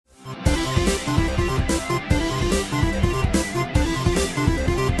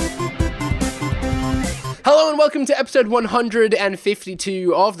welcome to episode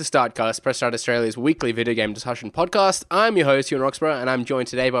 152 of the Startcast, Press Start Australia's weekly video game discussion podcast. I'm your host, Ewan Roxburgh, and I'm joined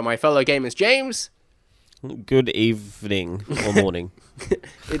today by my fellow gamers, James. Good evening or morning.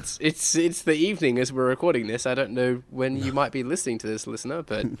 It's the evening as we're recording this. I don't know when you might be listening to this, listener,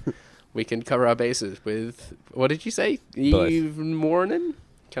 but we can cover our bases with, what did you say? Even morning?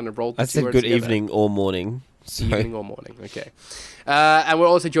 Kind of rolled the I two said words good together. evening or morning. So. Evening or morning, okay. And we're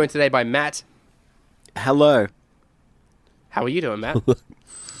also joined today by Matt. Hello. How are you doing, Matt?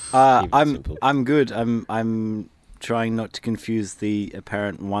 I'm good. I'm trying not to confuse the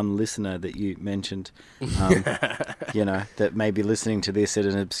apparent one listener that you mentioned. That may be listening to this at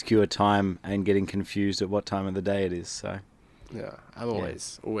an obscure time and getting confused at what time of the day it is. So, yeah, I'm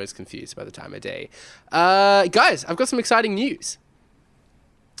always confused by the time of day. Guys, I've got some exciting news.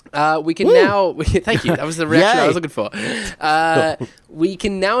 We can now... Thank you. That was the reaction I was looking for. We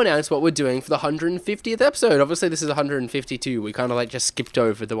can now announce what we're doing for the 150th episode. Obviously, this is 152. We kind of just skipped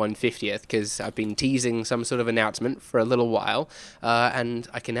over the 150th because I've been teasing some sort of announcement for a little while. And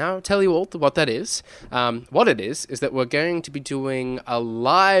I can now tell you all what that is. What it is that we're going to be doing a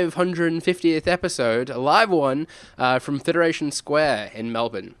live 150th episode, a live one, from Federation Square in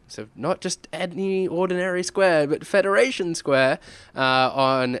Melbourne. So not just any ordinary square, but Federation Square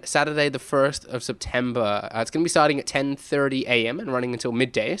on Saturday the 1st of September. It's going to be starting at 10:30 a.m. and running until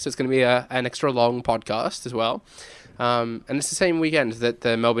midday, so it's going to be an extra long podcast as well. And it's the same weekend that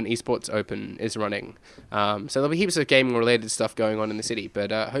the Melbourne Esports Open is running. So there'll be heaps of gaming-related stuff going on in the city,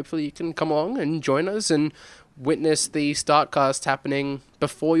 but hopefully you can come along and join us and witness the Startcast happening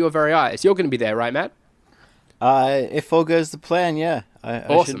before your very eyes. You're going to be there, right, Matt? if all goes to plan, yeah, I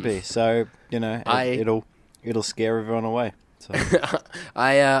Awesome. should be. So it'll scare everyone away. So.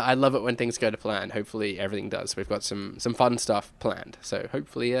 I love it when things go to plan. Hopefully everything does. We've got some fun stuff planned. So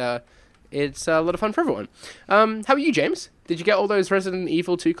hopefully it's a lot of fun for everyone. How are you, James? Did you get all those Resident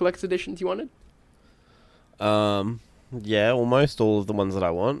Evil 2 Collector's Editions you wanted? Yeah, almost all of the ones that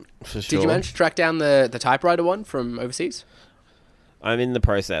I want, for sure. Did you manage to track down the typewriter one from overseas? I'm in the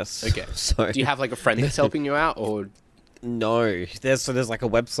process. Okay. So do you have like a friend that's helping you out, or...? No, there's like a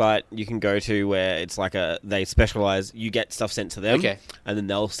website you can go to where it's like they specialize. You get stuff sent to them, Okay. and then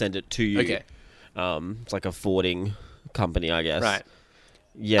they'll send it to you. Okay. It's like a forwarding company, I guess. Right.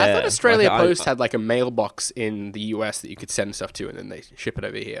 Yeah. I thought Australia Post had like a mailbox in the US that you could send stuff to, and then they ship it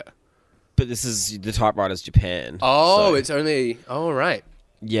over here. But this is the typewriter's Japan. Oh, so, it's only... Oh, right.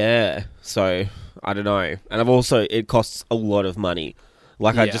 yeah. So I don't know, and it costs a lot of money.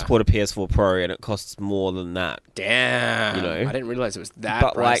 Like, I just Yeah. bought a PS4 Pro, and it costs more than that. Damn. You know? I didn't realize it was that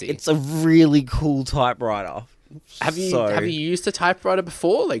But, pricey. like, it's a really cool typewriter. Have you used a typewriter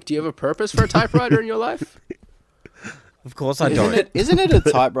before? Like, do you have a purpose for a typewriter in your life? Of course I don't. Isn't it a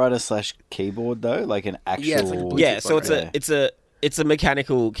typewriter / keyboard though? Like an actual. Yeah, it's like a Bluetooth Yeah, so one, it's a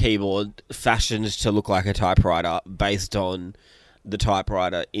mechanical keyboard fashioned to look like a typewriter based on the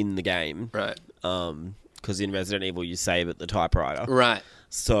typewriter in the game. Right. Because in Resident Evil you save at the typewriter. Right.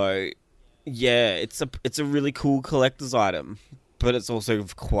 So, yeah, it's a really cool collector's item, but it's also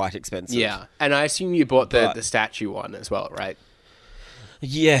quite expensive. Yeah. And I assume you bought the statue one as well, right?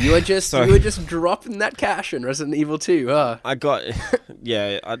 Yeah. You were just dropping that cash in Resident Evil 2, huh? I got,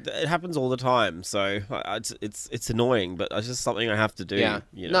 it happens all the time, so it's annoying, but it's just something I have to do. Yeah.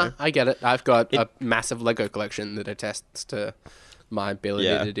 You know? No, I get it. I've got a massive Lego collection that attests to my ability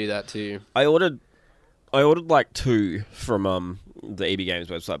to do that too. I ordered like 2 from the EB Games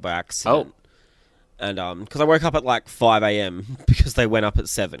website by accident. Oh. And because I woke up at like 5 a.m. because they went up at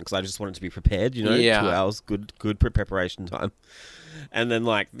 7 because I just wanted to be prepared, you know? Yeah. 2 hours, good preparation time. And then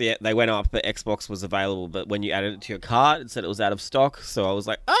like they went up, but Xbox was available, but when you added it to your cart, it said it was out of stock. So I was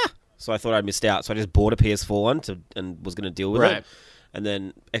like, So I thought I'd missed out. So I just bought a PS4 one and was going to deal with it. And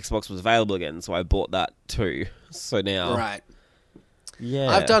then Xbox was available again, so I bought that too. So now... Right.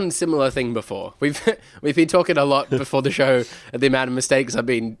 Yeah. I've done a similar thing before. We've been talking a lot before the show the amount of mistakes I've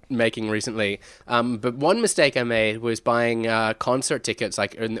been making recently. But one mistake I made was buying concert tickets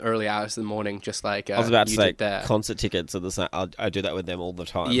like in the early hours of the morning, just like I was about to say there. concert tickets are the same. I do that with them all the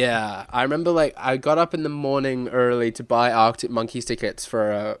time. Yeah, I remember like I got up in the morning early to buy Arctic Monkeys tickets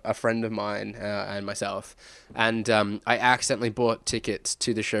for a friend of mine and myself, and I accidentally bought tickets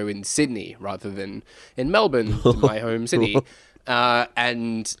to the show in Sydney rather than in Melbourne, my home city.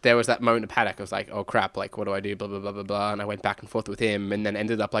 And there was that moment of panic. I was like, oh crap, like what do I do, blah blah blah blah blah, and I went back and forth with him, and then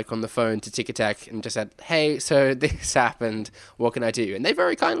ended up like on the phone to Ticketek and just said, hey, so this happened, what can I do? And they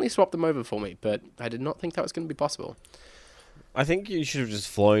very kindly swapped them over for me, but I did not think that was going to be possible. I think you should have just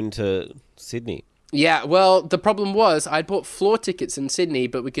flown to Sydney. Yeah, well, the problem was I'd bought floor tickets in Sydney,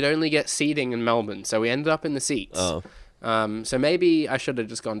 but we could only get seating in Melbourne, so we ended up in the seats. Oh. So maybe I should have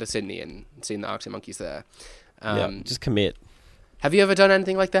just gone to Sydney and seen the Arctic Monkeys there. Just commit. Have you ever done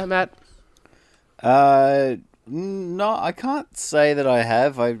anything like that, Matt? No, I can't say that I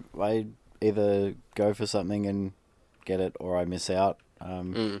have. I either go for something and get it, or I miss out.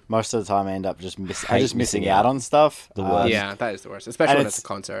 Most of the time, I end up just missing out on stuff. The worst. Yeah, that is the worst, especially when it's a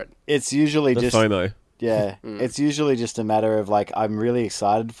concert. It's usually The just FOMO. Yeah, it's usually just a matter of like I'm really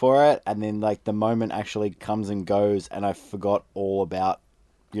excited for it, and then like the moment actually comes and goes, and I forgot all about,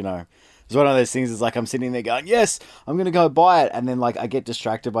 It's one of those things. Is like I'm sitting there going, "Yes, I'm gonna go buy it," and then like I get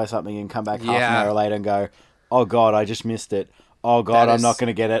distracted by something and come back half an hour later and go, "Oh God, I just missed it. Oh God, I'm not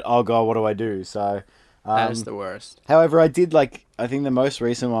gonna get it. Oh God, what do I do?" So that is the worst. However, I did I think the most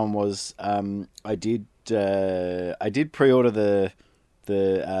recent one was I did pre-order the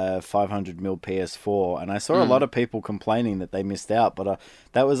 500mm PS4, and I saw a lot of people complaining that they missed out, but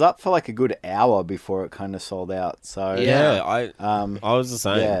that was up for like a good hour before it kind of sold out. So I was the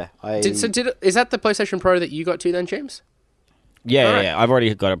same. Yeah, is that the PlayStation Pro that you got to then, James? Yeah, yeah. I've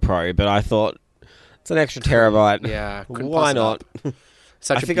already got a Pro, but I thought it's an extra terabyte. Yeah, why not?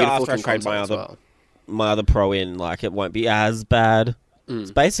 Such I figure after I trade my other Pro in, like it won't be as bad.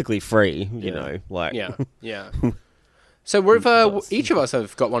 It's basically free, you know. Like yeah. So we've each of us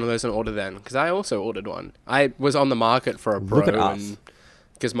have got one of those in order then, because I also ordered one. I was on the market for a Pro, Look at us.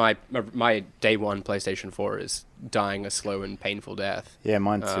 Because my day one PlayStation 4 is dying a slow and painful death. Yeah,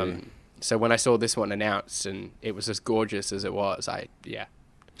 mine too. So when I saw this one announced and it was as gorgeous as it was, I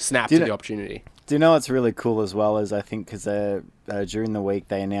snapped at the opportunity. Do you know what's really cool as well is I think because during the week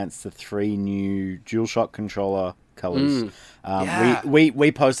they announced the 3 new DualShock controller colours.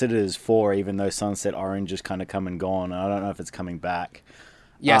 We posted it as 4, even though Sunset Orange has kind of come and gone. I don't know if it's coming back.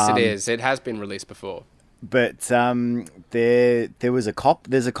 Yes, it is. It has been released before. But there's a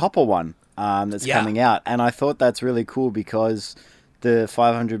copper one that's coming out, and I thought that's really cool because the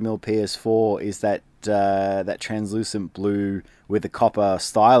 500mm PS4 is that translucent blue with the copper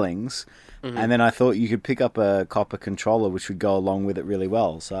stylings, and then I thought you could pick up a copper controller which would go along with it really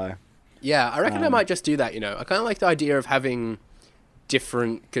well. So yeah, I reckon I might just do that. I kind of like the idea of having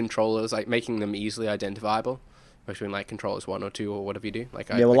different controllers, like making them easily identifiable between like controllers 1 or 2 or whatever you do.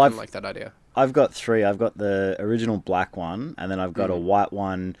 Like I like that idea. I've got 3. I've got the original black one, and then I've got a white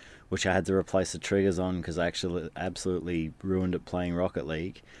one which I had to replace the triggers on because I actually absolutely ruined it playing Rocket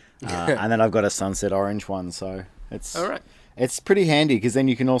League. And then I've got a Sunset Orange one, so it's all right. It's pretty handy because then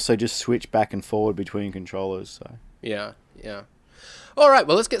you can also just switch back and forward between controllers. So yeah. All right,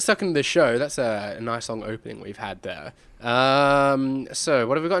 well, let's get stuck into the show. That's a nice long opening we've had there. So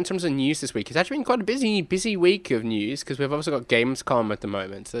what have we got in terms of news this week? It's actually been quite a busy week of news because we've also got Gamescom at the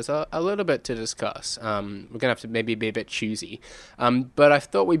moment. So there's a little bit to discuss. We're going to have to maybe be a bit choosy. But I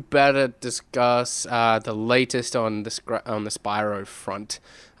thought we better discuss the latest on the Spyro front.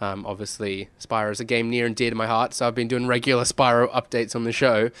 Obviously, Spyro is a game near and dear to my heart, so I've been doing regular Spyro updates on the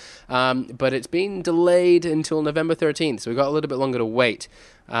show. But it's been delayed until November 13th, so we've got a little bit longer to wait.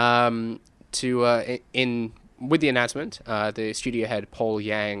 With the announcement, the studio head Paul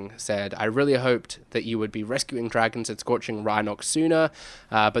Yang said, "I really hoped that you would be rescuing dragons and scorching Rhinox sooner,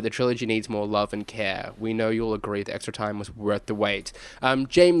 but the trilogy needs more love and care. We know you'll agree the extra time was worth the wait."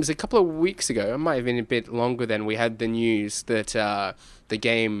 James, a couple of weeks ago, it might have been a bit longer then, we had the news that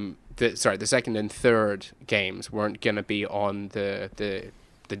the second and third games weren't going to be on the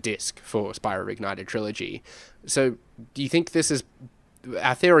disc for Spyro Reignited Trilogy. So do you think this is...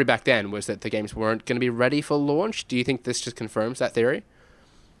 Our theory back then was that the games weren't going to be ready for launch. Do you think this just confirms that theory?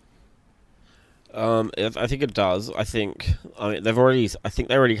 I think it does. They already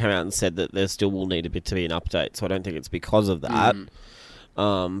came out and said that there still will need to be an update. So I don't think it's because of that.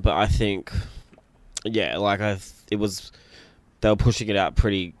 But I think, they were pushing it out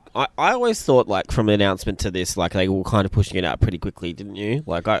pretty. I always thought, like, from the announcement to this, like, they were kind of pushing it out pretty quickly, didn't you?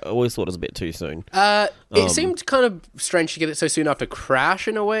 Like, I always thought it was a bit too soon. It seemed kind of strange to get it so soon after Crash,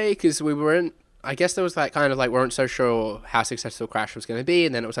 in a way, because we weren't... I guess there was that kind of, like, we weren't so sure how successful Crash was going to be,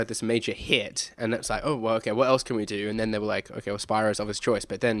 and then it was, like, this major hit, and it's like, oh, well, okay, what else can we do? And then they were like, okay, well, Spyro's obvious choice,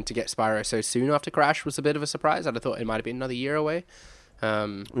 but then to get Spyro so soon after Crash was a bit of a surprise. I'd have thought it might have been another year away.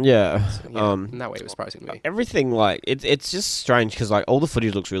 In that way it was surprising me. Everything, like, it's just strange because, like, all the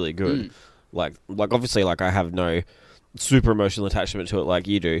footage looks really good. Like obviously, like, I have no super emotional attachment to it like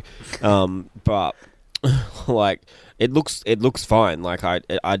you do, but like it looks fine. Like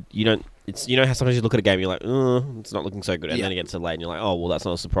you know how sometimes you look at a game and you're like, it's not looking so good, and then it gets delayed and you're like, oh well, that's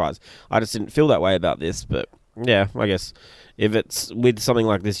not a surprise. I just didn't feel that way about this, but Yeah, I guess if it's with something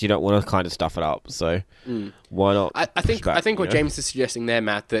like this, you don't want to kind of stuff it up. So why not? I think what James is suggesting there,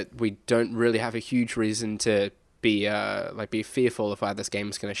 Matt, that we don't really have a huge reason to be fearful of how this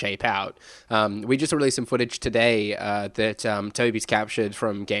game's going to shape out. We just released some footage today that Toby's captured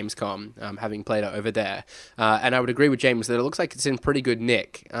from Gamescom, having played it over there, and I would agree with James that it looks like it's in pretty good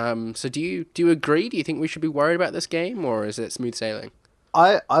nick. So do you agree? Do you think we should be worried about this game, or is it smooth sailing?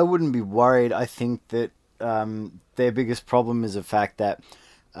 I wouldn't be worried. I think that their biggest problem is the fact that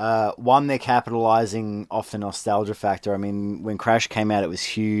one, they're capitalizing off the nostalgia factor. I mean, when Crash came out, it was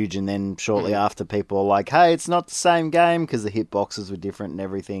huge, and then shortly after, people were like, "Hey, it's not the same game," because the hitboxes were different and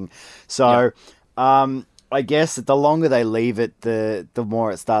everything. So, I guess that the longer they leave it, the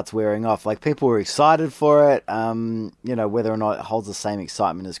more it starts wearing off. Like, people were excited for it. Whether or not it holds the same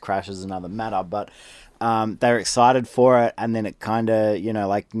excitement as Crash is another matter, but they're excited for it, and then it kind of,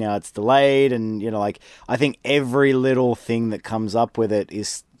 now it's delayed, and, I think every little thing that comes up with it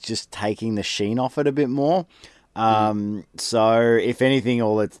is just taking the sheen off it a bit more. So, if anything,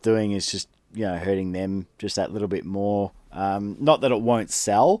 all it's doing is just, hurting them just that little bit more. Not that it won't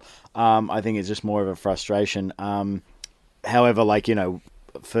sell. I think it's just more of a frustration. However,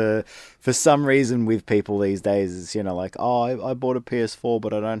 for some reason with people these days, it's, I bought a PS4,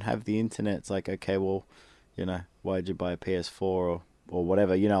 but I don't have the internet. It's like, okay, well, why'd you buy a PS4 or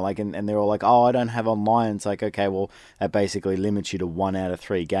whatever, and they're all like, oh, I don't have online. It's like, okay, well, that basically limits you to 1 out of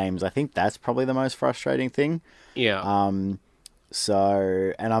 3 games. I think that's probably the most frustrating thing. Yeah.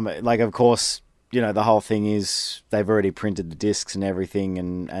 So, and I'm like, of course, the whole thing is they've already printed the discs and everything,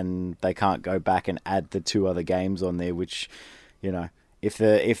 and they can't go back and add the 2 other games on there, which, if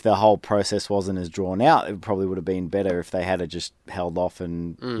the whole process wasn't as drawn out, it probably would have been better if they had just held off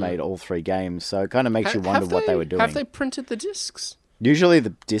and made all 3 games. So it kind of makes you wonder what they were doing. Have they printed the discs? Usually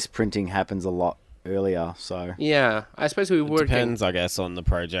the disc printing happens a lot earlier, so... Yeah, I suppose we would... Depends, I guess, on the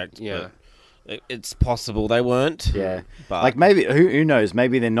project. Yeah. It's possible they weren't. Yeah. But... Like, maybe... Who knows?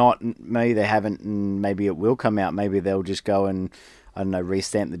 Maybe they're not... Maybe they haven't, and maybe it will come out. Maybe they'll just go and... I don't know,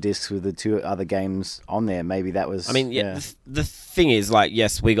 restamp the discs with the 2 other games on there. Maybe that was... I mean, the thing is, like,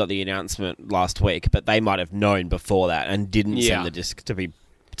 yes, we got the announcement last week, but they might have known before that and didn't send the disc to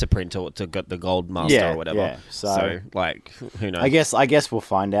print or to get the gold master or whatever. Yeah. So, like, who knows? I guess we'll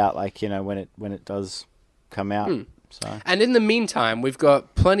find out, like, when it does come out. So. And in the meantime, we've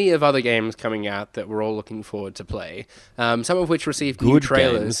got plenty of other games coming out that we're all looking forward to play. Some of which received new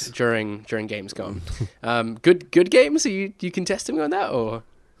trailers during Gamescom. Good games? Are you contesting me on that, or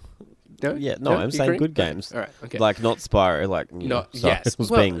no? Yeah, no, I'm saying good games. All right, okay. Like not Spyro, like yes,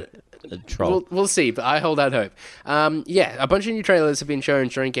 being a troll. We'll see, but I hold out hope. A bunch of new trailers have been shown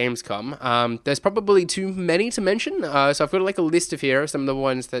during Gamescom. There's probably too many to mention, so I've got like a list of here of some of the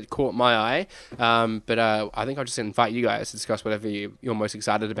ones that caught my eye. But I think I'll just invite you guys to discuss whatever you're most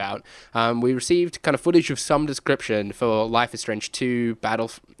excited about. We received kind of footage of some description for Life is Strange 2,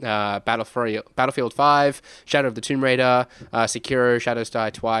 Battlefield 5, Shadow of the Tomb Raider, Sekiro, Shadows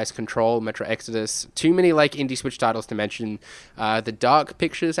Die Twice, Control, Metro Exodus. Too many like indie Switch titles to mention. The Dark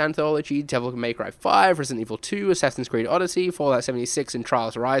Pictures anthology, Devil May Cry 5, Resident Evil 2, Assassin's Creed Odyssey, Fallout 76, and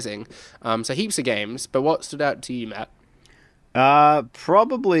Trials Rising. So heaps of games, but what stood out to you, Matt?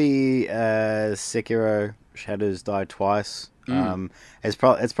 Probably Sekiro, Shadows Die Twice. It's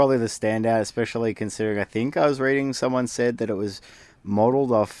probably the standout, especially considering I think I was reading someone said that it was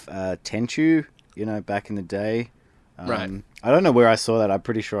modelled off Tenchu, back in the day. Right. I don't know where I saw that. I'm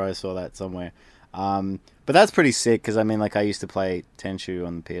pretty sure I saw that somewhere. But that's pretty sick because I mean, like I used to play Tenchu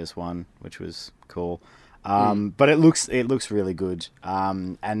on the PS1, which was cool. But it looks really good.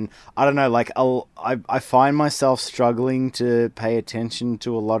 And I don't know, like I find myself struggling to pay attention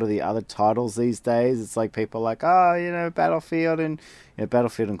to a lot of the other titles these days. It's like people are like, Battlefield and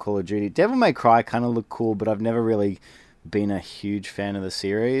Call of Duty. Devil May Cry kind of look cool, but I've never really been a huge fan of the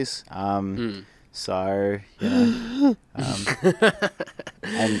series. So, and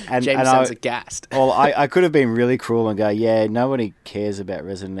James sounds aghast. Well, I could have been really cruel and go, yeah, nobody cares about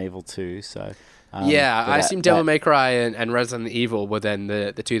Resident Evil 2, so... I assume Devil May Cry and Resident Evil were then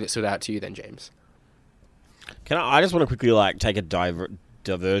the 2 that stood out to you then, James. I just want to quickly, like, take a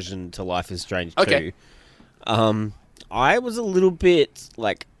diversion to Life is Strange 2. Okay. I was a little bit,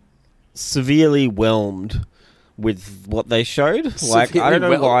 like, severely whelmed with what they showed. Like, I don't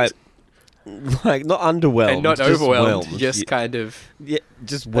know why... Like, not underwhelmed. And not overwhelmed. Just kind of... Yeah,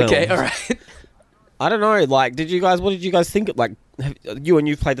 just whelmed. Okay, alright. I don't know, like, what did you guys think of, like,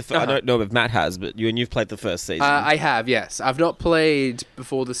 you've played the first... I don't know if Matt has, but you've played the first season. I have, yes. I've not played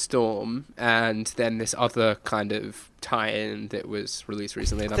Before the Storm, and then this other kind of tie-in that was released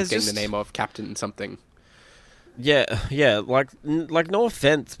recently, and I'm getting the name of Captain something. yeah. Like no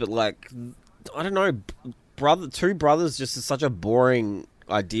offense, but like I don't know, two brothers just is such a boring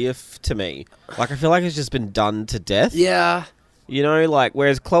idea to me. Like I feel like it's just been done to death. Yeah. You know, like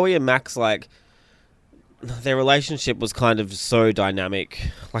whereas Chloe and Max, like their relationship was kind of so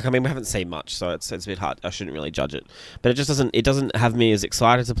dynamic. Like, I mean, we haven't seen much, so it's a bit hard. I shouldn't really judge it, but it doesn't have me as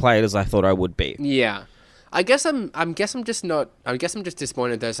excited to play it as I thought I would be. Yeah. I guess I'm just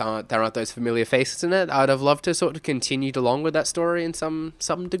disappointed there aren't those familiar faces in it. I'd have loved to sort of continued along with that story in some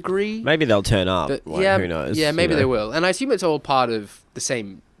degree. Maybe they'll turn up. But like, yeah, who knows? Yeah, maybe they will. And I assume it's all part of the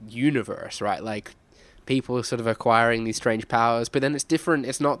same universe, right? Like people sort of acquiring these strange powers, but then it's different.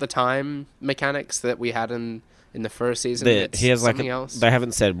 It's not the time mechanics that we had in the first season. It's something else. They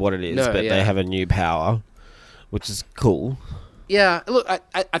haven't said what it is, but they have a new power, which is cool. Yeah, look, I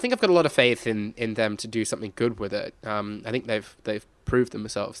think I've got a lot of faith in them to do something good with it. I think they've proved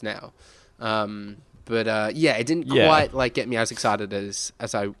themselves now. But it didn't quite like get me as excited as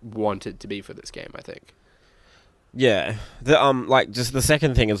I wanted to be for this game, I think. Yeah. Just the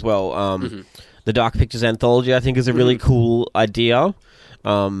second thing as well, the Dark Pictures anthology I think is a really cool idea.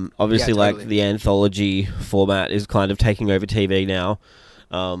 Obviously like the anthology format is kind of taking over TV now.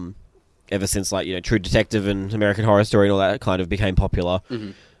 Ever since, like, you know, True Detective and American Horror Story and all that kind of became popular.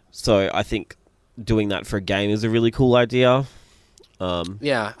 Mm-hmm. So I think doing that for a game is a really cool idea.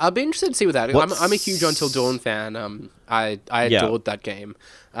 Yeah, I'll be interested to see what that. I'm a huge Until Dawn fan. I adored that game.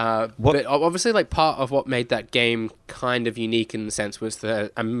 But obviously, like, part of what made that game kind of unique in the sense was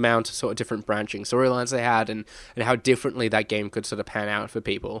the amount of sort of different branching storylines they had and how differently that game could sort of pan out for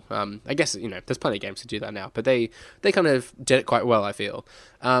people. I guess, you know, there's plenty of games to do that now, but they kind of did it quite well, I feel.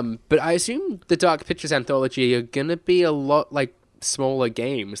 But I assume the Dark Pictures anthology are going to be a lot, like, smaller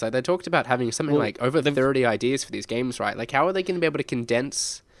games. Like, they talked about having something like over 30 ideas for these games, right? Like, how are they going to be able to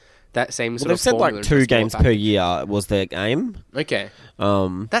condense that same sort of formula? They've said like 2 games per year was their aim. Okay.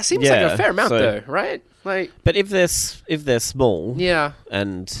 That seems like a fair amount though, right? Like, but if they're small, yeah,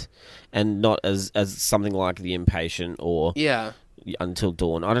 and not as something like The Impatient or Until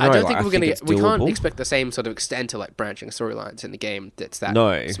Dawn. I don't know. I don't think we can't expect the same sort of extent to like branching storylines in the game that's that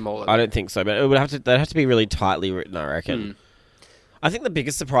smaller. I don't think so, but they'd have to be really tightly written, I reckon. I think the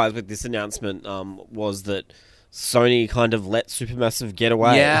biggest surprise with this announcement was that Sony kind of let Supermassive get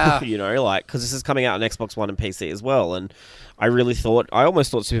away. Yeah. You know, like, because this is coming out on Xbox One and PC as well. And I almost thought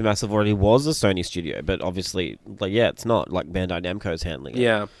Supermassive already was a Sony studio, but obviously, like, it's not. Like, Bandai Namco's handling it.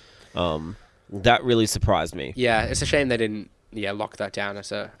 Yeah. That really surprised me. Yeah, it's a shame they didn't lock that down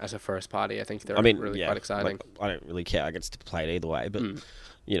as a first party. I think they're really quite exciting. Like, I don't really care. I get to play it either way, but...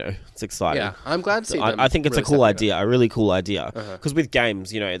 You know, it's exciting. Yeah, I'm glad to see them. I think it's a cool idea, a really cool idea. Because with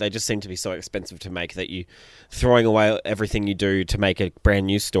games, you know, they just seem to be so expensive to make that you throwing away everything you do to make a brand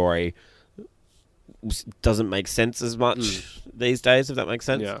new story doesn't make sense as much these days, if that makes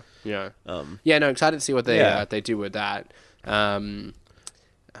sense. Yeah. No, excited to see what they do with that. I'm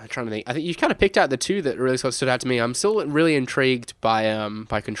trying to think. I think you kind of picked out the two that really sort of stood out to me. I'm still really intrigued by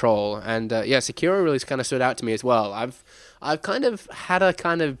Control, and Sekiro really kind of stood out to me as well. I've kind of had a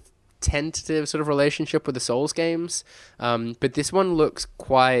kind of tentative sort of relationship with the Souls games, but this one looks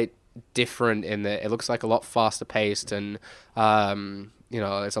quite different in that it looks like a lot faster paced and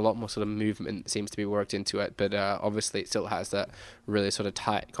there's a lot more sort of movement that seems to be worked into it, but obviously it still has that really sort of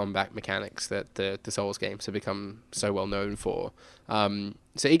tight combat mechanics that the Souls games have become so well known for.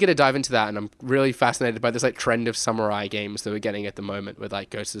 So eager to dive into that, and I'm really fascinated by this like trend of samurai games that we're getting at the moment with like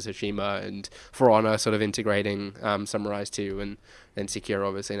Ghost of Tsushima and For Honor sort of integrating samurais too, and Sekiro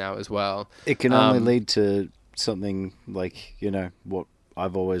obviously now as well. It can only lead to something like, you know, what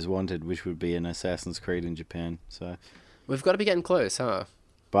I've always wanted, which would be an Assassin's Creed in Japan. So we've got to be getting close, huh?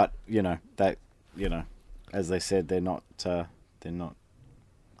 But as they said, they're not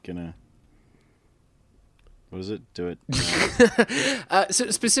gonna. What is it? Do it. So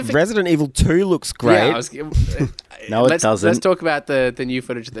specific. Resident Evil 2 looks great. No, it doesn't. Let's talk about the new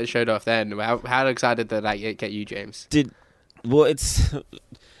footage that they showed off then. How excited did that get you, James? Have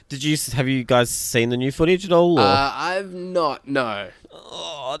you guys seen the new footage at all? Or? I've not. No.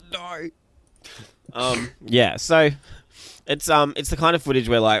 Oh no. Yeah. So. It's the kind of footage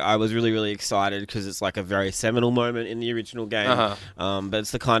where like I was really, really excited because it's like a very seminal moment in the original game. But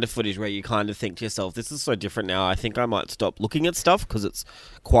it's the kind of footage where you kind of think to yourself, "This is so different now. I think I might stop looking at stuff because it's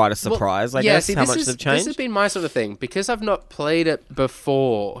quite a surprise." I guess how much they've changed. This has been my sort of thing because I've not played it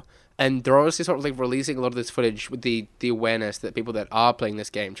before, and they're obviously sort of like releasing a lot of this footage with the awareness that people that are playing this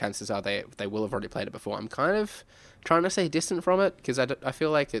game, chances are they will have already played it before. I'm kind of trying to stay distant from it because I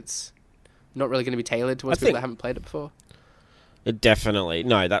feel like it's not really going to be tailored towards people that haven't played it before. It definitely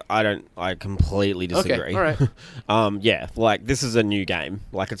I completely disagree. Okay, all right. Yeah, like this is a new game.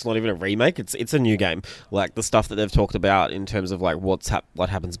 Like it's not even a remake. It's a new game. Like the stuff that they've talked about in terms of like what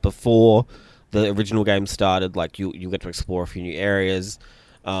happens before the original game started. Like you get to explore a few new areas.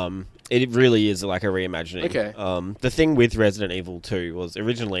 It really is like a reimagining. Okay. The thing with Resident Evil 2 was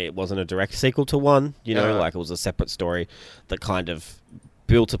originally it wasn't a direct sequel to 1. You know, like it was a separate story that kind of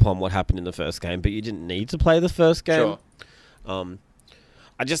built upon what happened in the first game. But you didn't need to play the first game. Sure.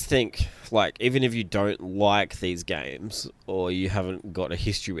 I just think, like, even if you don't like these games or you haven't got a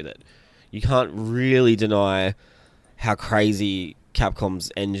history with it, you can't really deny how crazy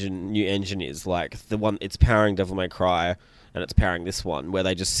Capcom's new engine is. Like, the one, it's powering Devil May Cry and it's powering this one where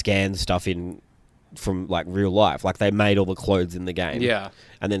they just scan stuff in from, like, real life. Like, they made all the clothes in the game. Yeah.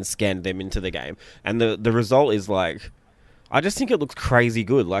 And then scanned them into the game. And the result is, like, I just think it looks crazy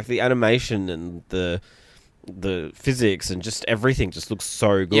good. Like, the animation and the physics and just everything just looks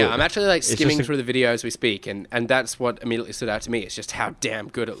so good. Yeah, I'm actually like skimming through the video as we speak, and that's what immediately stood out to me. It's just how damn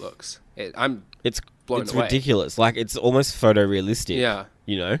good it looks. It's blown away. Ridiculous. Like it's almost photorealistic. Yeah,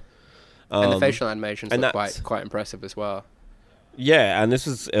 you know, and the facial animations look quite impressive as well. Yeah, and this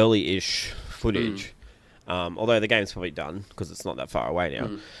is early-ish footage. Although the game's probably done because it's not that far away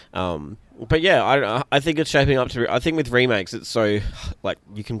now. But yeah, I don't know. I think it's shaping up to. I think with remakes, it's so like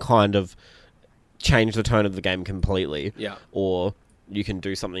you can kind of change the tone of the game completely. Yeah. Or you can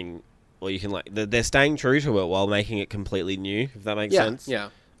do something, or you can like they're staying true to it while making it completely new. If that makes sense. Yeah.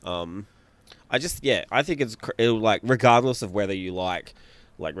 I think it'll like regardless of whether you like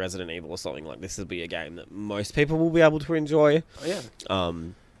Resident Evil or something, like this will be a game that most people will be able to enjoy. Oh, yeah.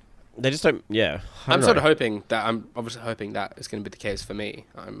 They just don't. Yeah. I'm obviously hoping that is going to be the case for me.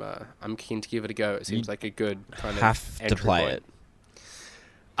 I'm keen to give it a go. It seems like a good kind of have to play point. it.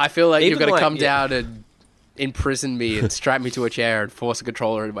 I feel like Even you're going to come down and imprison me and strap me to a chair and force a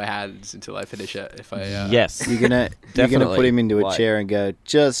controller in my hands until I finish it. If I yes, you're gonna put him into a chair and go,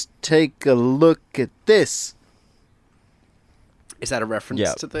 just take a look at this. Is that a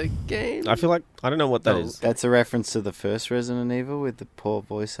reference to the game? I feel like I don't know what that is. That's a reference to the first Resident Evil with the poor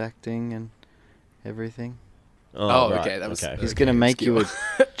voice acting and everything. Oh, right. Okay. That was He's gonna make you a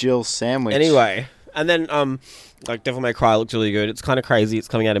Jill sandwich. Anyway, and then like Devil May Cry looks really good. It's kind of crazy. It's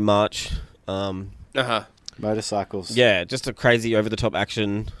coming out in March. Motorcycles. Yeah, just a crazy over-the-top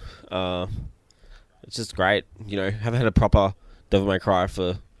action. It's just great. You know, haven't had a proper Devil May Cry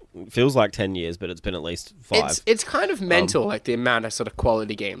for feels like 10 years, but it's been at least 5. It's kind of mental, like the amount of sort of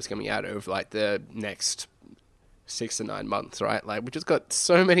quality games coming out over like the next 6 to 9 months, right? Like we just got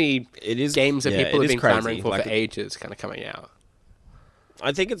so many games that people have been clamoring for ages, kind of coming out.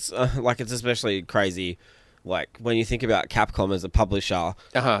 I think it's it's especially crazy, like when you think about Capcom as a publisher.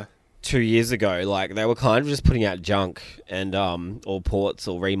 2 years ago, like they were kind of just putting out junk and or ports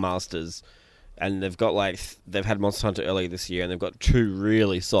or remasters, and they've had Monster Hunter early this year, and they've got 2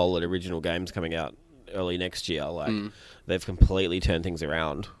 really solid original games coming out early next year. Like they've completely turned things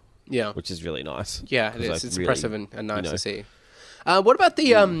around. Yeah, which is really nice. Yeah, it is. It's really impressive and nice to see. What about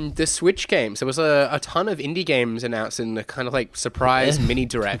the Switch games? There was a ton of indie games announced in the kind of like surprise mini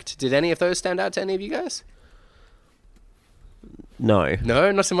direct. Did any of those stand out to any of you guys? No,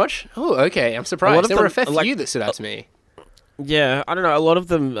 not so much. Oh, okay. I'm surprised. There were a fair few that stood out to me. Yeah, I don't know. A lot of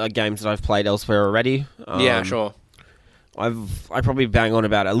them are games that I've played elsewhere already. Yeah, sure. I probably bang on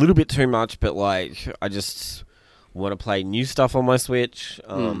about it a little bit too much, but like I just want to play new stuff on my Switch.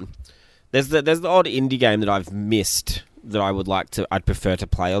 There's the odd indie game that I've missed that I'd prefer to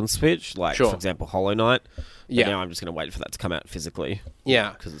play on Switch, like for example Hollow Knight. But now I'm just going to wait for that to come out physically.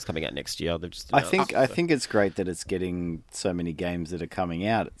 Yeah, because it's coming out next year. They've just I think it's great that it's getting so many games that are coming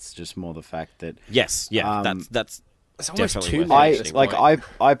out. It's just more the fact that that's it's almost too many.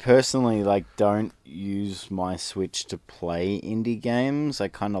 I personally don't use my Switch to play indie games. I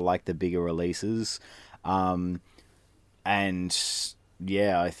kind of like the bigger releases, and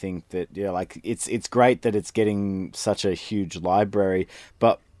yeah, I think that it's great that it's getting such a huge library,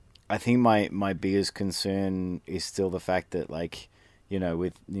 but I think my biggest concern is still the fact that with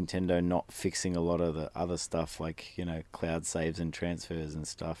Nintendo not fixing a lot of the other stuff, cloud saves and transfers and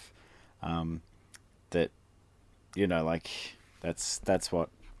stuff, that's what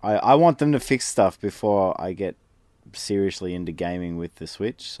I want them to fix stuff before I get seriously into gaming with the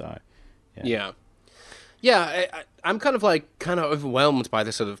Switch. So I'm kind of overwhelmed by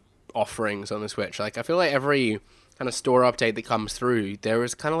the sort of offerings on the Switch. Like I feel like every kind of store update that comes through, there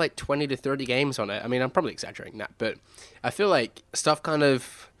is kind of 20 to 30 games on it. I mean, I'm probably exaggerating that, but I feel like stuff kind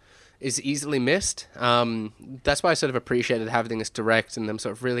of is easily missed. That's why I sort of appreciated having this direct and them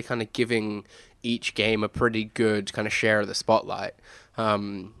sort of really kind of giving each game a pretty good kind of share of the spotlight.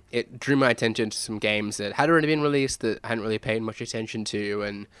 It drew my attention to some games that had already been released that I hadn't really paid much attention to,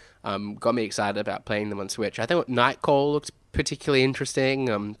 and got me excited about playing them on Switch. I think Nightcall looked particularly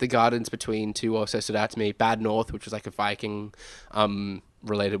interesting. The Gardens Between two also stood out to me. Bad North, which was like a Viking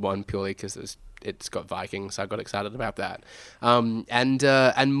related one purely because it's got Vikings, so I got excited about that.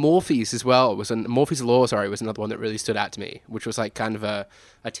 And Morphe's as well Morphe's Law, was another one that really stood out to me, which was like kind of a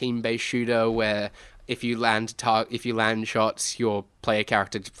team-based shooter where if you land shots, your player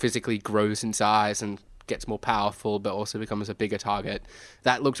character physically grows in size and gets more powerful, but also becomes a bigger target.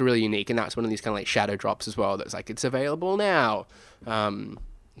 That looked really unique, and that's one of these kind of like shadow drops as well. That's like it's available now. So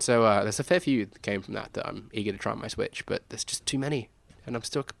there's a fair few that came from that I'm eager to try on my Switch, but there's just too many, and I'm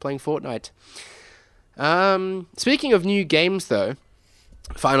still playing Fortnite. Speaking of new games, though,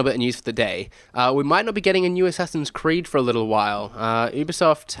 final bit of news for the day. We might not be getting a new Assassin's Creed for a little while.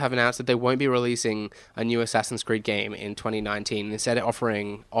 Ubisoft have announced that they won't be releasing a new Assassin's Creed game in 2019, instead of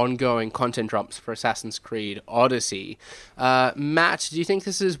offering ongoing content drops for Assassin's Creed Odyssey. Matt, do you think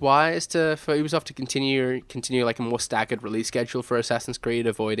this is wise for Ubisoft to continue like a more staggered release schedule for Assassin's Creed,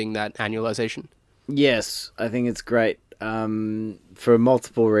 avoiding that annualization? Yes, I think it's great. For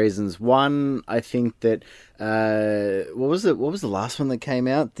multiple reasons. One, I think that what was the last one that came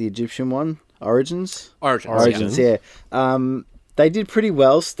out? The Egyptian one, Origins, yeah. They did pretty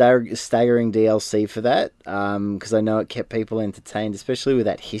well, staggering DLC for that. Because I know it kept people entertained, especially with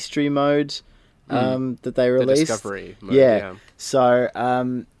that history mode that they released. The discovery mode, yeah. So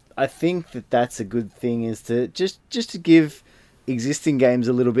I think that's a good thing, is to just to give existing games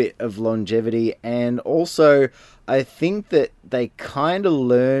a little bit of longevity. And also I think that they kind of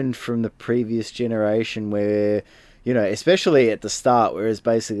learned from the previous generation where, especially at the start, where it's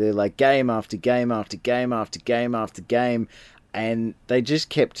basically like game after game after game after game after game, and they just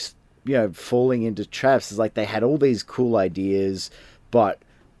kept falling into traps. It's like they had all these cool ideas, but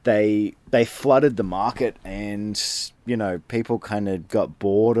they flooded the market, and people kind of got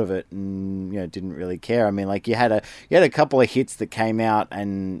bored of it and didn't really care. I mean, like you had a couple of hits that came out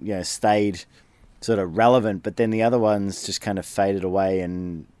and stayed sort of relevant, but then the other ones just kind of faded away,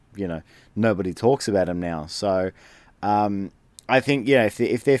 and nobody talks about them now. So I think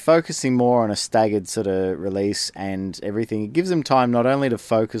if they're focusing more on a staggered sort of release and everything, it gives them time not only to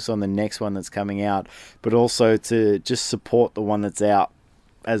focus on the next one that's coming out, but also to just support the one that's out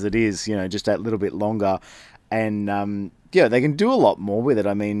as it is, just that little bit longer. And they can do a lot more with it.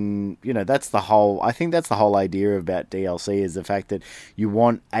 I mean, that's the whole idea about DLC, is the fact that you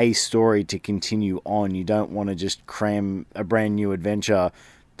want a story to continue on. You don't want to just cram a brand new adventure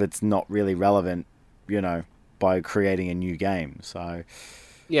that's not really relevant, by creating a new game. So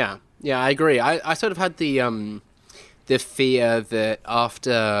yeah, I agree. I sort of had the fear that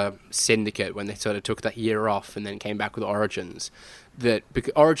after Syndicate, when they sort of took that year off and then came back with Origins, that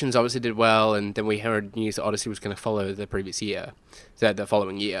Origins obviously did well, and then we heard news that Odyssey was going to follow the previous year, the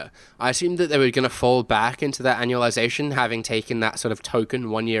following year. I assumed that they were going to fall back into that annualization, having taken that sort of token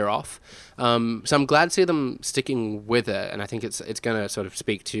 1 year off. So I'm glad to see them sticking with it, and I think it's going to sort of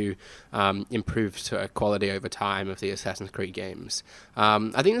speak to improved quality over time of the Assassin's Creed games.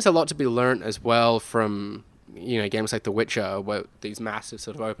 I think there's a lot to be learnt as well from games like The Witcher, where these massive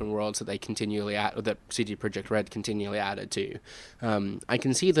sort of open worlds that they continually that CD Projekt Red continually added to. I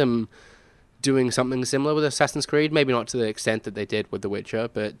can see them doing something similar with Assassin's Creed, maybe not to the extent that they did with The Witcher,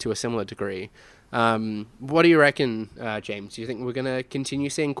 but to a similar degree. What do you reckon, James? Do you think we're going to continue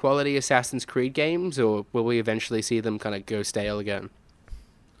seeing quality Assassin's Creed games, or will we eventually see them kind of go stale again?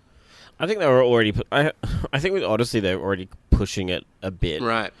 I think they were already. I think with Odyssey they're already pushing it a bit,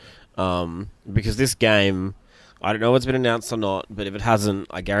 right? Because this game, I don't know if it's been announced or not, but if it hasn't,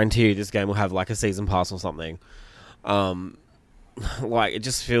 I guarantee you this game will have like a season pass or something. Like it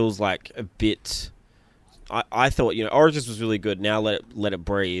just feels like a bit. I thought Origins was really good. Now let it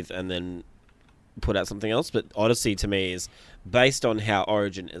breathe and then put out something else. But Odyssey to me is based on how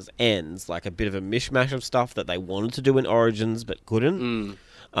Origin ends, like a bit of a mishmash of stuff that they wanted to do in Origins but couldn't.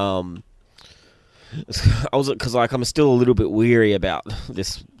 I'm still a little bit weary about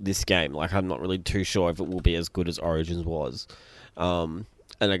this game. Like I'm not really too sure if it will be as good as Origins was.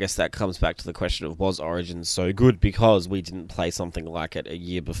 And I guess that comes back to the question of, was Origins so good because we didn't play something like it a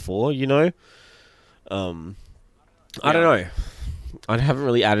year before, I don't know. I haven't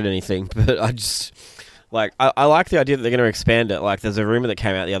really added anything, but I just I like the idea that they're going to expand it. Like there's a rumor that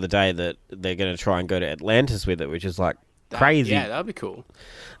came out the other day that they're going to try and go to Atlantis with it, which is like crazy. Yeah, that'd be cool.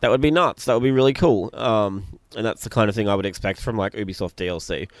 That would be nuts. That would be really cool. And that's the kind of thing I would expect from like Ubisoft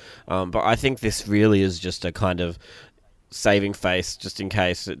DLC. But I think this really is just a kind of saving face, just in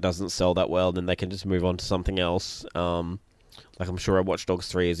case it doesn't sell that well. Then they can just move on to something else. Like I'm sure Watch Dogs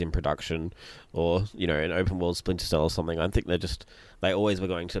 3 is in production, or an open world Splinter Cell or something. I think they always were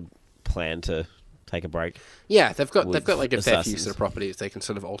going to plan to take a break. Yeah, they've got like a fair few sort of properties they can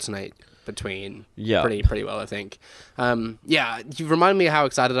sort of alternate between. Yeah, pretty well, I think. You remind me of how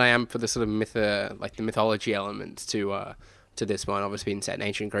excited I am for the sort of the mythology elements to this one. Obviously, being set in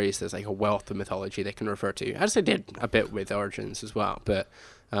ancient Greece, there's like a wealth of mythology they can refer to, as they did a bit with Origins as well. But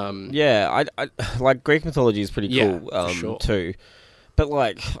I like Greek mythology is pretty cool sure. too. But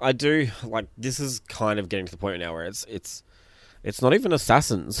like I do like this is kind of getting to the point now where it's not even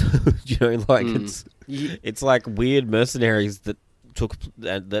assassins, it's like weird mercenaries that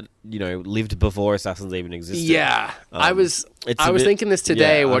lived before assassins even existed. Yeah, I was thinking this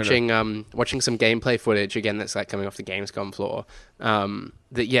today, watching some gameplay footage again. That's like coming off the Gamescom floor.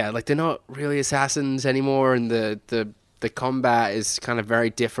 Like they're not really assassins anymore, and the combat is kind of very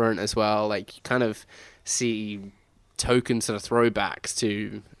different as well. Like you kind of see token sort of throwbacks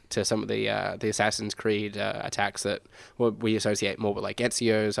to some of the Assassin's Creed attacks that we associate more with like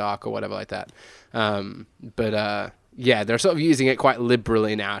Ezio's arc or whatever like that. They're sort of using it quite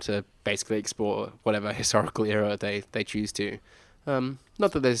liberally now to basically explore whatever historical era they choose to. Not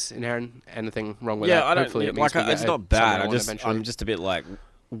that there's inherent anything wrong with that. Hopefully it's not bad. I'm just a bit like,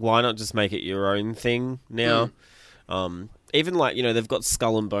 why not just make it your own thing now? Even like they've got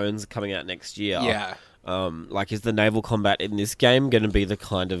Skull and Bones coming out next year. Yeah. Is the naval combat in this game going to be the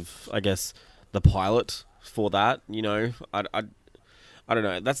kind of, I guess, the pilot for that? I don't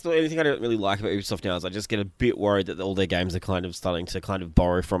know. That's the only thing I don't really like about Ubisoft now is I just get a bit worried that all their games are kind of starting to kind of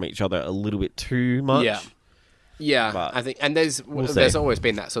borrow from each other a little bit too much. Yeah. But I think, and there's always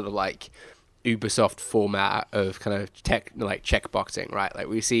been that sort of like Ubisoft format of kind of checkboxing, right? Like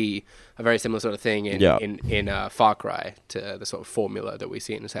we see a very similar sort of thing in Far Cry to the sort of formula that we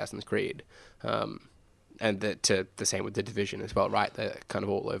see in Assassin's Creed. And the same with The Division as well, right? That kind of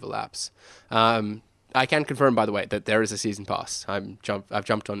all overlaps. I can confirm, by the way, that there is a season pass. I've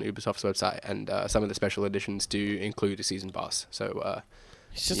jumped on Ubisoft's website, and some of the special editions do include a season pass. So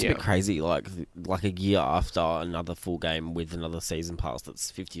it's just a bit crazy, like a year after another full game with another season pass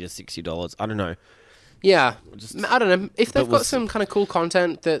that's $50 to $60. I don't know. Yeah, I don't know if they've got some kind of cool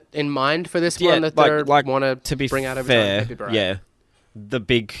content that in mind for this one that they want to bring out every time. That'd be right. Yeah. The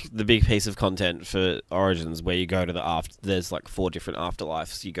big piece of content for Origins where you go to there's like 4 different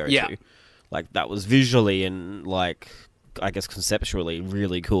afterlives you go to. Like that was visually and like I guess conceptually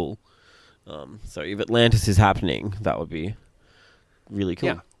really cool. So if Atlantis is happening, that would be really cool.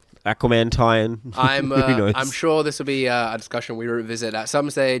 Yeah. Aquaman tie-in. I'm sure this will be a discussion we revisit at some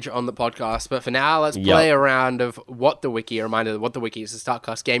stage on the podcast. But for now, let's play a round of What the Wiki. A reminder that What the Wiki is a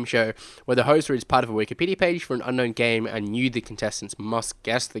StartCast game show where the host reads part of a Wikipedia page for an unknown game and you, the contestants, must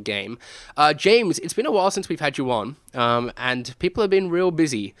guess the game. James, it's been a while since we've had you on, and people have been real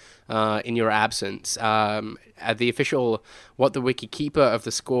busy in your absence. The official What the Wiki keeper of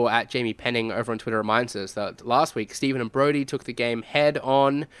the score at Jamie Penning over on Twitter reminds us that last week Stephen and Brody took the game head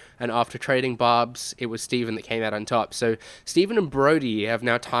on, and after trading barbs, it was Stephen that came out on top. So Stephen and Brody have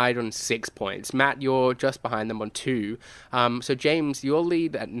now tied on 6 points. Matt, you're just behind them on 2. So James, your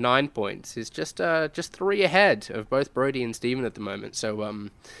lead at 9 points is just 3 ahead of both Brody and Stephen at the moment. So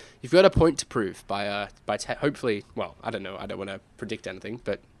you've got a point to prove by hopefully. Well, I don't know. I don't want to predict anything,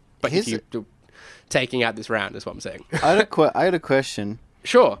 but if you taking out this round is what I'm saying. I had a question.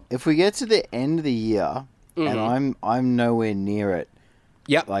 Sure. If we get to the end of the year and I'm nowhere near it,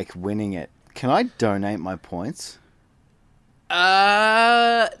 like winning it, can I donate my points?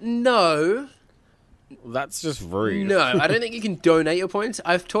 No. That's just rude. No, I don't think you can donate your points.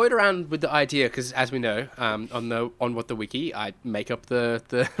 I've toyed around with the idea because, as we know, on What the Wiki, I make up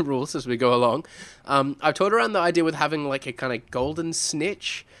the rules as we go along. I've toyed around the idea with having like a kind of golden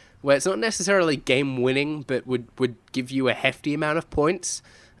snitch, where it's not necessarily game winning, but would give you a hefty amount of points.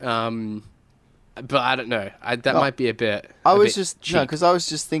 But I don't know. That might be a bit. Because I was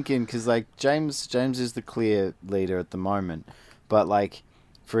just thinking, because like James is the clear leader at the moment, but like,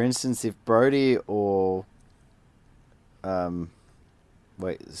 for instance, if Brody or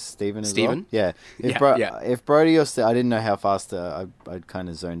Stephen as well? Yeah. If Brody or I didn't know how fast I kind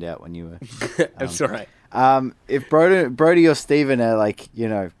of zoned out when you were. That's all right. If Brody or Stephen are like,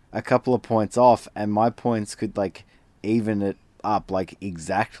 a couple of points off, and my points could like even it up like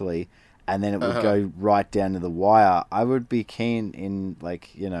exactly, and then it would go right down to the wire, I would be keen in like,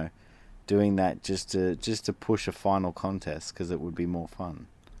 doing that just to push a final contest because it would be more fun.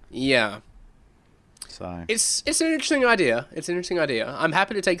 Yeah. So it's an interesting idea. I'm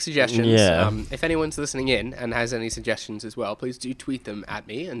happy to take suggestions. Yeah. If anyone's listening in and has any suggestions as well, please do tweet them at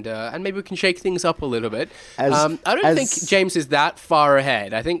me, and maybe we can shake things up a little bit. I don't think James is that far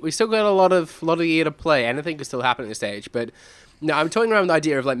ahead. I think we still got a lot of the year to play. Anything can still happen at this stage. But no, I'm toying around with the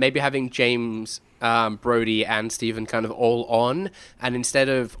idea of like maybe having James, Brody, and Stephen kind of all on, and instead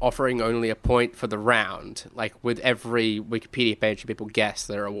of offering only a point for the round, like with every Wikipedia page, people guess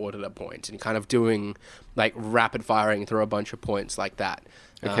they're awarded a point, and kind of doing like rapid firing through a bunch of points like that.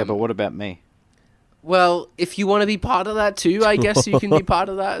 Okay, but what about me? Well, if you want to be part of that too, I guess you can be part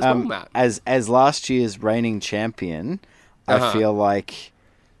of that as well, Matt. As last year's reigning champion, I feel like,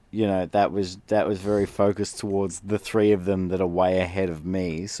 you know, that was very focused towards the three of them that are way ahead of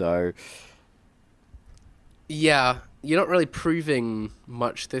me. So yeah, you're not really proving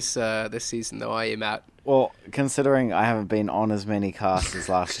much this season, though, are you, Matt? Well, considering I haven't been on as many casts as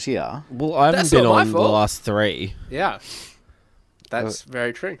last year. Well, I haven't been on the last 3. Yeah, that's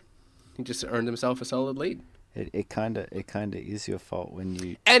very true. He just earned himself a solid lead. It kind of is your fault when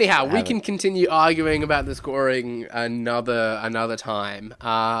you. Anyhow, we can continue arguing about the scoring another time.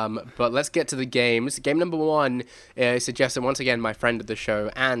 But let's get to the games. Game number 1 is suggested once again my friend of the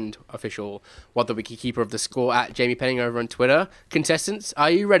show and official What the Wiki Keeper of the Score at Jamie Penning over on Twitter. Contestants,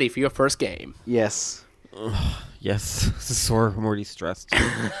 are you ready for your first game? Yes. Yes. Sorry, I'm already stressed.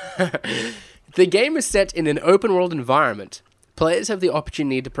 The game is set in an open world environment. Players have the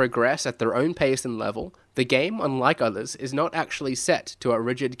opportunity to progress at their own pace and level. The game, unlike others, is not actually set to a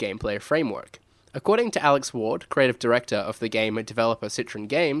rigid gameplay framework. According to Alex Ward, creative director of the game and developer Citron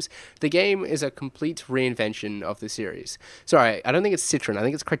Games, the game is a complete reinvention of the series. Sorry, I don't think it's Citron, I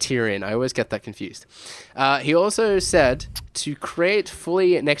think it's Criterion. I always get that confused. He also said, to create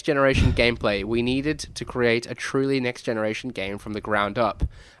fully next-generation gameplay, we needed to create a truly next-generation game from the ground up.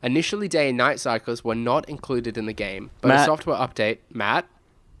 Initially, day and night cycles were not included in the game, but a software update... Matt?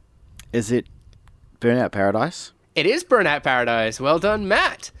 Is it Burnout Paradise? It is Burnout Paradise. Well done,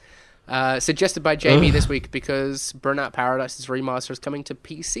 Matt. Suggested by Jamie this week because Burnout Paradise's remaster is coming to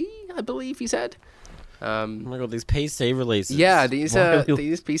PC, I believe he said. Oh my god, these PC releases. Yeah, these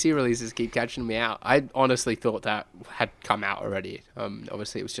PC releases keep catching me out. I honestly thought that had come out already.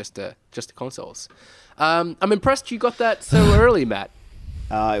 Obviously, it was just the consoles. I'm impressed you got that so early, Matt.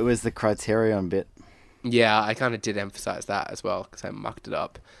 It was the Criterion bit. Yeah, I kind of did emphasize that as well because I mucked it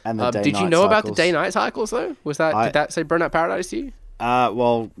up. And the did you know about the day-night cycles though? Did that say Burnout Paradise to you?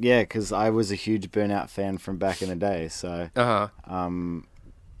 Well, yeah, because I was a huge Burnout fan from back in the day. So,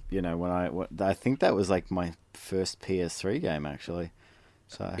 you know, when I think that was like my first PS3 game actually.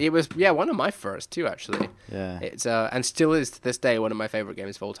 So it was one of my first too actually. Yeah, it's and still is to this day one of my favorite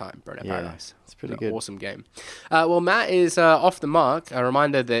games of all time. Burnout Paradise. It's pretty good. Awesome game. Well, Matt is off the mark. A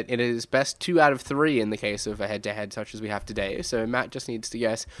reminder that it is best 2 out of 3 in the case of a head-to-head such as we have today. So Matt just needs to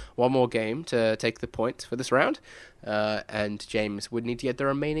guess one more game to take the points for this round, and James would need to get the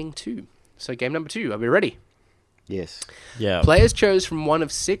remaining 2. So game number 2. Are we ready? Yes. Yeah. Players chose from one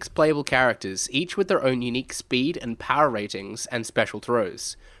of 6 playable characters, each with their own unique speed and power ratings and special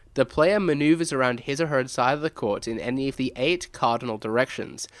throws. The player maneuvers around his or her side of the court in any of the 8 cardinal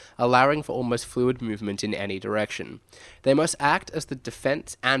directions, allowing for almost fluid movement in any direction. They must act as the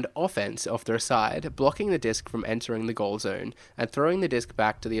defense and offense of their side, blocking the disc from entering the goal zone and throwing the disc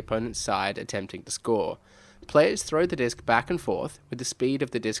back to the opponent's side, attempting to score. Players throw the disc back and forth, with the speed of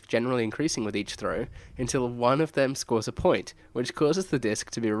the disc generally increasing with each throw, until one of them scores a point, which causes the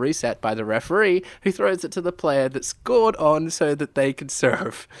disc to be reset by the referee, who throws it to the player that scored on so that they can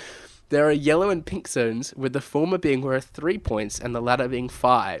serve. There are yellow and pink zones, with the former being worth 3 points and the latter being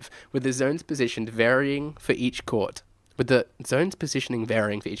 5, with the zones positioned varying for each court. With the zones positioning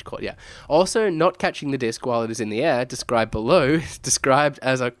varying for each court, yeah. Also, not catching the disc while it is in the air, described below, is described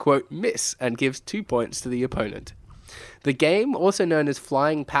as a, quote, miss, and gives 2 points to the opponent. The game, also known as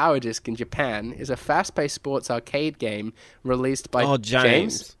Flying Power Disc in Japan, is a fast-paced sports arcade game released by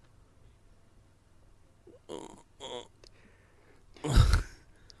James.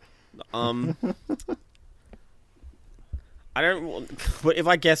 I don't. But if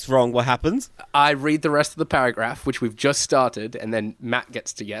I guess wrong, what happens? I read the rest of the paragraph, which we've just started, and then Matt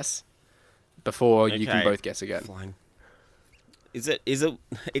gets to guess before you can both guess again. Flying. Is it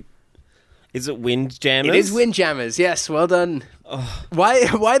Windjammers? It is Windjammers. Yes, well done. Oh.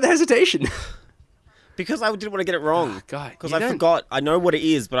 Why the hesitation? Because I didn't want to get it wrong. Oh, God, because I forgot. I know what it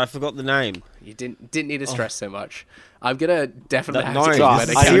is, but I forgot the name. You didn't need to stress so much. I'm gonna definitely have to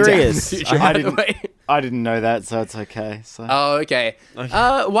keep it serious. I didn't know that, so it's okay. So. Oh, okay.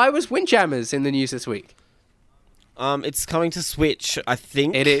 Why was Windjammers in the news this week? It's coming to Switch, I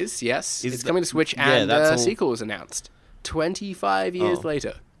think. It is, yes. It's coming to Switch, and a sequel is announced 25 years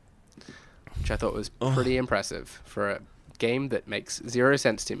later, which I thought was pretty impressive for a game that makes zero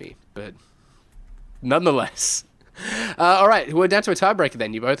sense to me, but nonetheless. All right, we're down to a tiebreaker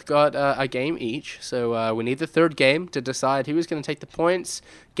then. You both got a game each, so we need the third game to decide who is going to take the points.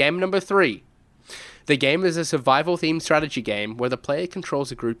 Game number 3. The game is a survival-themed strategy game where the player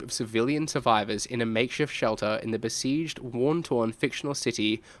controls a group of civilian survivors in a makeshift shelter in the besieged, war-torn fictional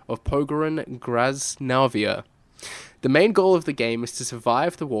city of Pogoran Grasnavia. The main goal of the game is to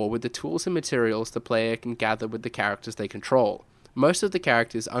survive the war with the tools and materials the player can gather with the characters they control. Most of the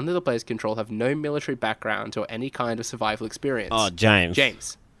characters under the player's control have no military background or any kind of survival experience. Oh,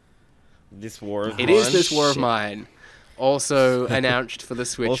 James. This war of mine. It is This War of Mine. Also announced for the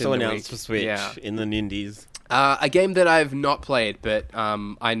Switch. Also announced for Switch in the Nindies. A game that I've not played, but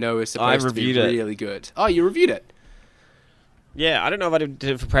I know is supposed to be really good. Oh, you reviewed it? Yeah, I don't know if I did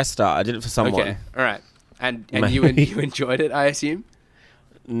it for Press Start. I did it for someone. Okay, all right. And you enjoyed it, I assume?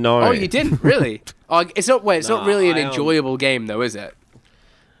 No. Oh, you didn't? Really? It's not really an enjoyable game, though, is it?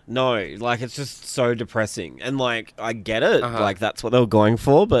 No, like, it's just so depressing. And, like, I get it. Like, that's what they were going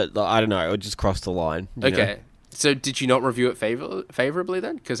for, but like, I don't know. It just crossed the line. You know? So did you not review it favorably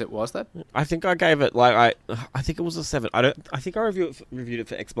then? Because it was that? I think I gave it, like, I think it was a 7. I think I reviewed it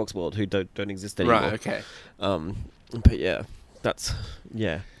for Xbox World, who don't exist anymore. Right, okay. But yeah, that's,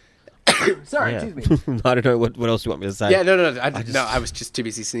 yeah. Sorry, excuse me. I don't know what else you want me to say. Yeah, no. I was just too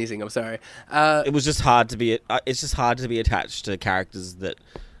busy sneezing. I'm sorry. It was just hard to be. It's just hard to be attached to characters that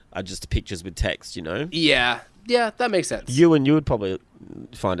are just pictures with text. You know. Yeah, that makes sense. You would probably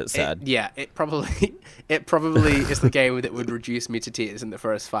find it sad. It probably is the game that would reduce me to tears in the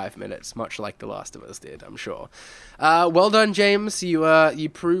first 5 minutes, much like The Last of Us did. I'm sure. Well done, James. You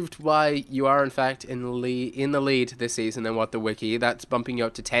proved why you are in fact in the lead this season and What the Wiki. That's bumping you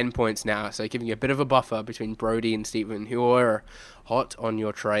up to 10 points now, so giving you a bit of a buffer between Brody and Stephen, who are hot on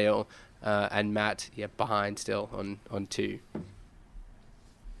your trail, and Matt, behind still on 2.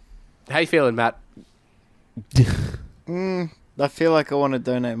 How you feeling, Matt? I feel like I want to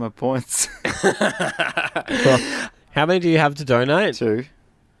donate my points. Well, how many do you have to donate? 2.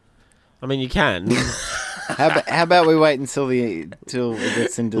 I mean, you can. How about we wait until it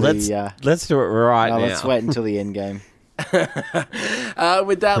gets into let's do it right now. Let's wait until the end game.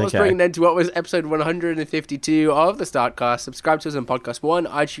 With that, let's bring an end to what was episode 152 of the Startcast. Subscribe to us on Podcast One,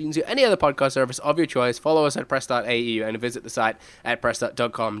 iTunes, or any other podcast service of your choice. Follow us at press.au and visit the site at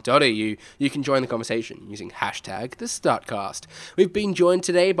press.com.au. You can join the conversation using hashtag the Startcast. We've been joined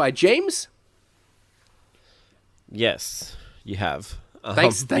today by James. Yes, you have.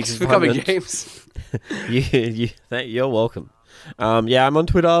 Thanks for coming, James. You're welcome. I'm on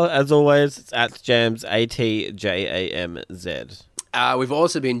Twitter, as always. It's at Jams, ATJAMZ. We've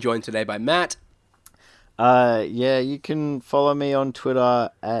also been joined today by Matt. You can follow me on Twitter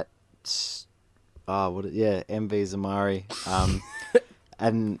at MV Zamari.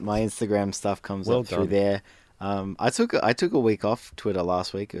 And my Instagram stuff comes up through there. I took a week off Twitter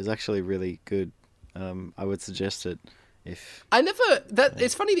last week. It was actually really good. I would suggest it. It's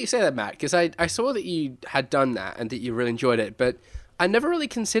funny that you say that, Matt, because I saw that you had done that and that you really enjoyed it, but I never really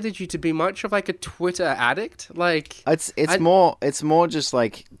considered you to be much of like a Twitter addict. Like it's more just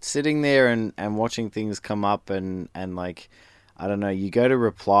like sitting there and watching things come up and like, I don't know, you go to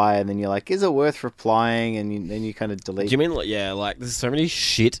reply and then you're like, is it worth replying? And then you kind of delete. Do you mean like there's so many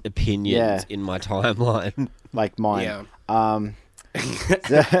shit opinions in my timeline, like mine. Yeah.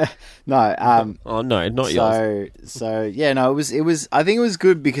 No. Oh no, not yours. So yeah, no. It was. I think it was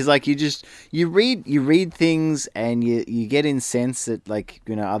good because like you read things and you get incensed at like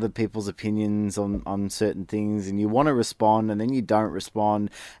other people's opinions on certain things and you want to respond and then you don't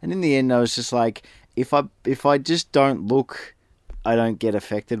respond and in the end I was just like if I just don't look, I don't get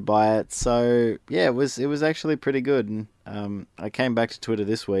affected by it. So yeah, it was actually pretty good and I came back to Twitter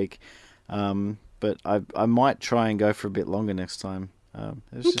this week. But I might try and go for a bit longer next time.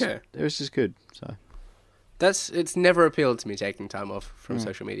 It was just good. So it's never appealed to me taking time off from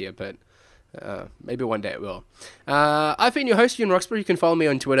social media, but maybe one day it will. I've been your host, Ewan Roxburgh. You can follow me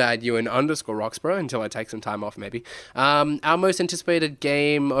on Twitter at Ewan_Roxburgh until I take some time off, maybe. Our most anticipated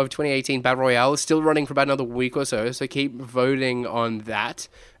game of 2018, Battle Royale, is still running for about another week or so keep voting on that.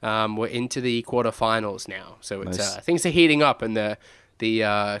 We're into the quarterfinals now, so things are heating up and the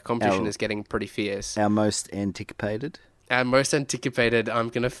competition is getting pretty fierce. Our most anticipated? And most anticipated, I'm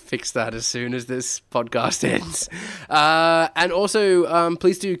going to fix that as soon as this podcast ends. And also,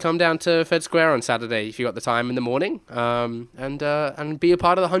 please do come down to Fed Square on Saturday if you got the time in the morning, and be a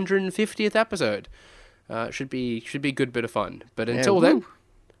part of the 150th episode. Should be a good bit of fun. But until then,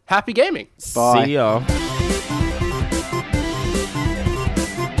 happy gaming. Bye. See ya.